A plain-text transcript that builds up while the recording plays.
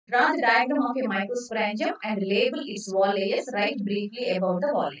Draw the diagram of a microsporangium and label its wall layers. Write briefly about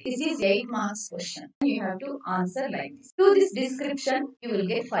the wall layers. This is 8 marks question. You have to answer like this. To this description, you will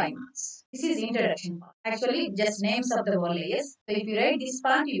get 5 marks. This is introduction part. Actually, just names of the wall layers. So if you write this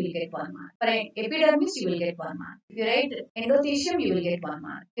part, you will get 1 mark. For epidermis, you will get 1 mark. If you write endothelium, you will get 1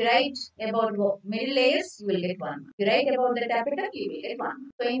 mark. If you write about middle layers, you will get 1 mark. If you write about the tapetum, you will get 1 mark.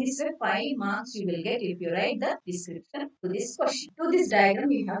 So in this way, 5 marks you will get if you write the description to this question. To this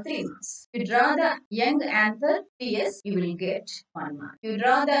diagram, you have 3 marks. If you draw the young anther PS, you will get 1 mark. If you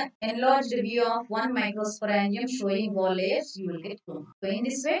draw the enlarged view of one microsporangium showing wall layers, you will get 2 marks. So in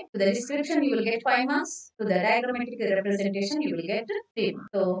this way, to the description, you will get 5 marks. To the diagrammatic representation, you will get 3 marks.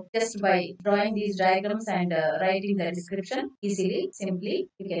 So just by drawing these diagrams and writing the description easily, simply,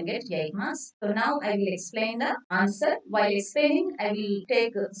 you can get 8 marks. So now I will explain the answer. While explaining, I will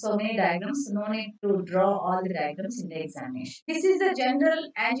take so many diagrams. No need to draw all the diagrams in the examination. This is the general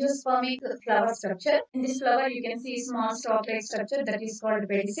angiospermic flower structure. In this flower, you can see small stalk-like structure that is called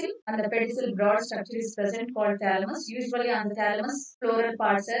pedicel. And the pedicel broad structure is present called thalamus. Usually on the thalamus, floral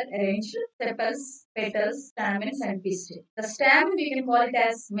parts are arranged. Sepals, petals, stamens and pistil. The stamen we can call it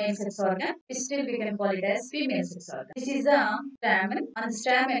as male sex organ. Pistil we can call it as female sex organ. This is the stamen. On the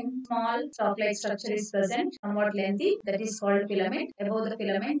stamen, small stalk-like structure is present, somewhat lengthy. That is called filament. Above the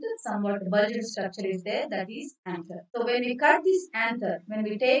filament, somewhat bulged structure is there. That is anther. So when we cut this anther, when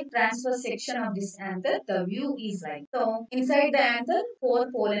we take transverse section of this anther, the view is like so. Inside the anther,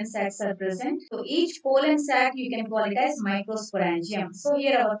 4 pollen sacs are present. So each pollen sac you can call it as microsporangium. So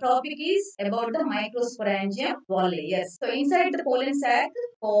here our topic is about the microsporangium wall layers. So inside the pollen sac,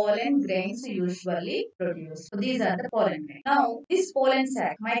 pollen grains usually produced. So these are the pollen grains. Now this pollen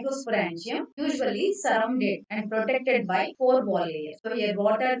sac, microsporangium, usually surrounded and protected by 4 wall layers. So here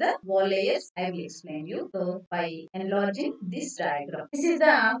what are the wall layers? I will explain you. So by enlarging this diagram. This is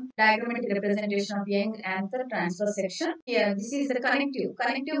the diagrammatic representation of young anther transverse section. Here this is the connective.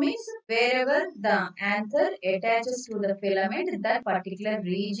 Connective means wherever the anther attaches to the filament, that particular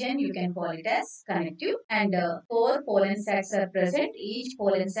region you can call it as connective. And 4 pollen sacs are present. Each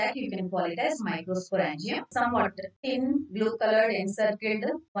pollen sac you can call it as microsporangium. Somewhat thin blue colored encircled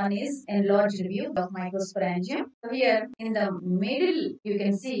one is enlarged view of microsporangium. So here in the middle you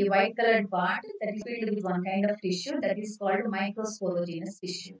can see white colored part that is filled with one kind of tissue that is called microsporogenous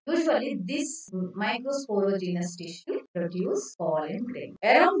tissue. Usually this microsporogenous tissue produce pollen grain.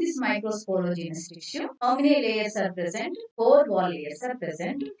 Around this microsporogenous tissue, how many layers are present? 4 wall layers are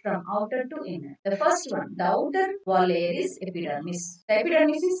present from outer to inner. The first one, the outer wall layer is epidermis. The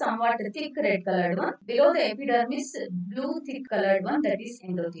epidermis is somewhat thick red colored one. Below the epidermis, blue thick colored one, that is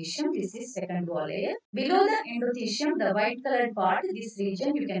endothelium. This is second wall layer. Below the endothelium, the white colored part, this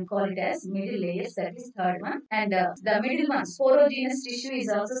region you can call it as middle layers, that is third one. And the middle one, sporogenous tissue, is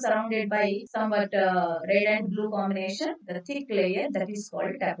also surrounded by somewhat red and blue combination. The thick layer that is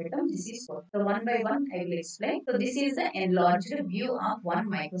called tapetum. This is fourth. So one by one I will explain. So this is the enlarged view of one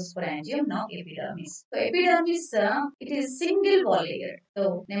microsporangium, now epidermis. So epidermis, it is single wall layer.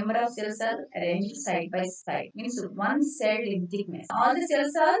 So number of cells are arranged side by side. Means one cell in thickness. All the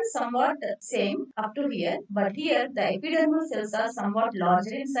cells are somewhat same up to here, but here the epidermal cells are somewhat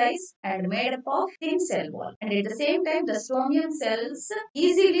larger in size and made up of thin cell wall. And at the same time, the stromium cells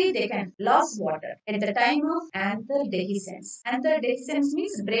easily they can lose water at the time of anther dehiscence. Anther dehiscence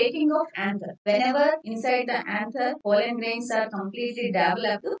means breaking of anther. Whenever inside the anther pollen grains are completely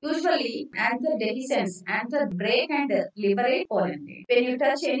developed, usually anther dehiscence, anther break and liberate pollen grain. When you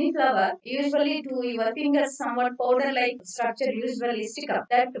touch any flower, usually to your fingers somewhat powder-like structure usually stick up.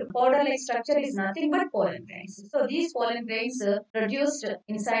 That powder-like structure is nothing but pollen grains. So these pollen grains produced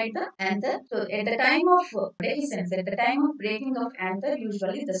inside the anther. So at the time of dehiscence, at the time of breaking of anther,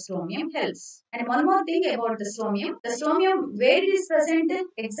 usually the stromium helps. And one more thing about the stromium where it is present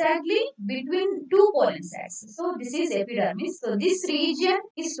exactly between 2 pollen sacs. So this is epidermis. So this region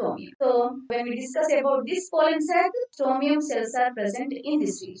is stromium. So when we discuss about this pollen sac, stromium cells are present in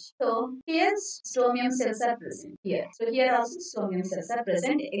this region. So here stromium cells are present here. So here also stromium cells are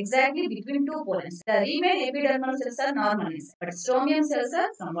present exactly between 2 pollen sacs. The remaining epidermal cells are normal inside, but stromium cells are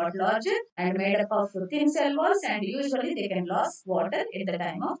somewhat larger and made up of thin cell walls, and usually they can lose water at the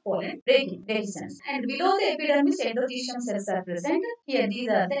time of pollen breaking, dehiscence. And below the epidermis, endothelium cells are present. Here these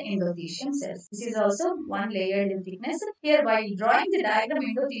are the endothelium cells. This is also one layered in thickness. Here by drawing the diagram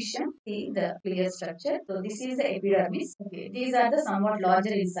endothelium, see the clear structure. So this is the epidermis. Okay, these are the somewhat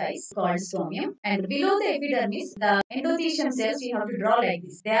larger in size called stomium, and below the epidermis, the endothelium cells you have to draw like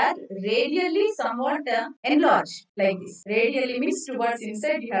this. They are radially somewhat enlarged like this. Radially means towards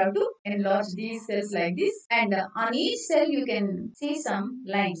inside you have to enlarge these cells like this, and on each cell you can see some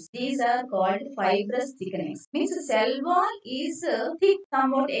lines. These are called fibrous thickenings. Means the cell wall is thick,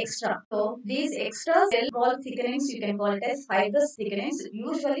 somewhat extra. So these extra cell wall thickenings you can call it as fibrous thickenings.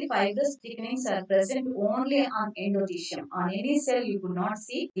 Usually fibrous thickenings are present only on endothelium. On any cell you could not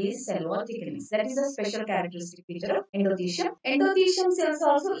see these cell wall thickenings. That is a special characteristic feature of endothelium. Endothelium cells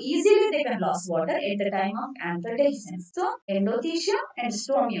also easily they can lose water at the time of anther dehiscence. So endothelium and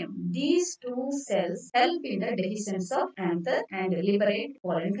stomium, these two cells help in the dehiscence of anther and liberate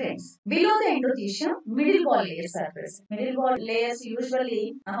pollen grains. Below the endothelium, middle wall layers are present. Middle wall layers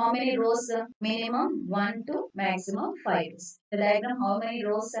usually how many rows? Minimum 1 to maximum 5 rows. The diagram, how many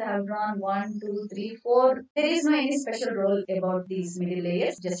rows I have drawn? 1, 2, 3, 4. There is no any special rule about these middle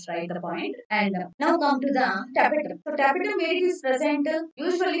layers. Just write the point. And now come to the tapetum. So tapetum where it is present,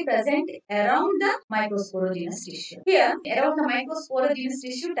 usually present around the microsporogenous tissue. Here, around the microsporogenous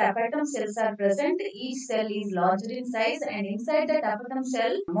tissue, tapetum cells are present. Each cell is larger in size, and inside the tapetum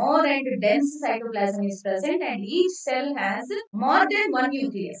cell, more and dense cytoplasm is present, and each cell has more than one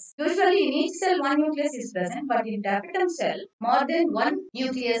nucleus. Usually in each cell one nucleus is present, but in tapetum cell more than one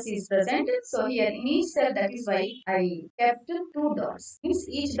nucleus is present. So here in each cell, that is why I kept two dots. Means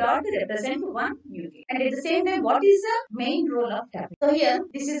each dot represents one nucleus. And at the same time, what is the main role of tapetum? So here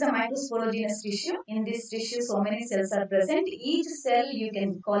this is a microsporogenous tissue. In this tissue, so many cells are present. Each cell you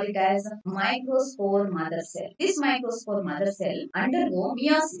can call it as microspore mother cell. This microspore mother cell undergo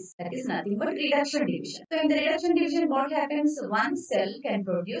meiosis. That is nothing but reduction division. So in the reduction division, what happens? One cell can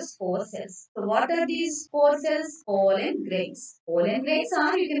produce 4 cells. So what are these 4 cells? Pollen grains. Pollen grains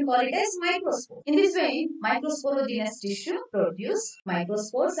are, you can call it as microspore. In this way, microsporogenous tissue produce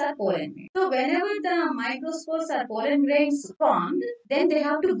microspores or pollen grains. So whenever the microspores or pollen grains formed, then they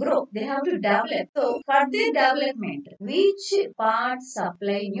have to grow. They have to develop. So for their development, which part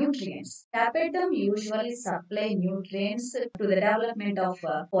supply nutrients? Tapetum usually supply nutrients to the development of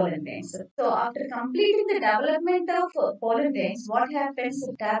pollen grains. So after completing the development of pollen grains, what happens?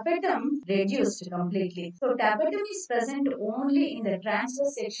 Tapetum reduced completely. So tapetum is present only in the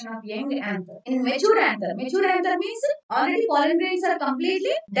transverse section of young anther. In mature anther means already pollen grains are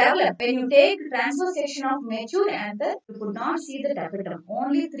completely developed. When you take transverse section of mature anther, you could not see the tapetum.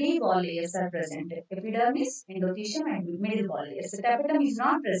 Only 3 wall layers are present: epidermis, endothelium, and middle wall layers. The tapetum is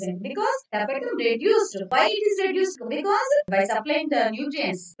not present because tapetum reduced. Why it is reduced? Because by supplying the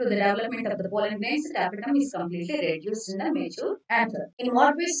nutrients to the development of the pollen grains, tapetum is completely reduced in the mature anther. In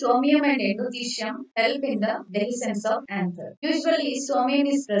what way stomium and endothelium help in the dehiscence of anther? Usually, stomium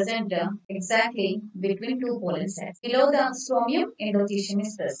is present exactly between 2 pollen sacs. Below the stomium, endothelium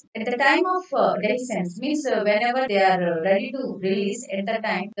is present. At the time of dehiscence, means whenever they are ready to release, at the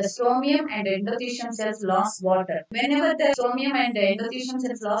time the stomium and endothelium cells lost water. Whenever the stomium and endothelium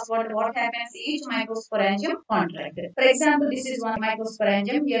cells lost water, what happens? Each microsporangium contracted. For example, this is one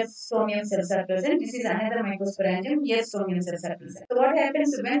microsporangium. Here stomium cells are present. This is another microsporangium. Here stomium cells are present. So what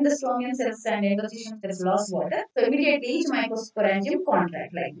happens when the stomium cells and endothelium cells lost water? So immediately each microsporangium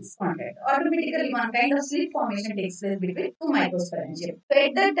contract like this. Contract. Automatically one kind of slit formation takes place between 2 microsporangium. So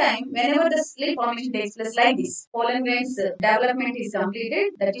at that time, whenever the slit formation takes place like this, pollen grains development is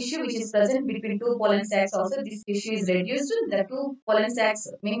completed. The tissue which is present between 2 pollen sacs also, this tissue is reduced. The 2 pollen sacs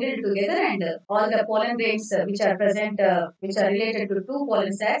mingled together, and all the pollen grains which are present, which are related to 2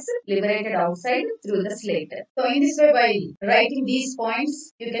 pollen sacs, liberated outside through the slit. So in this way, by writing these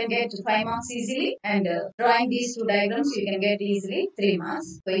points, you can get 5 marks easily, and drawing these 2 diagrams, you can get easily 3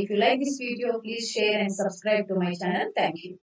 marks. So if you like this video, please share and subscribe to my channel. Thank you.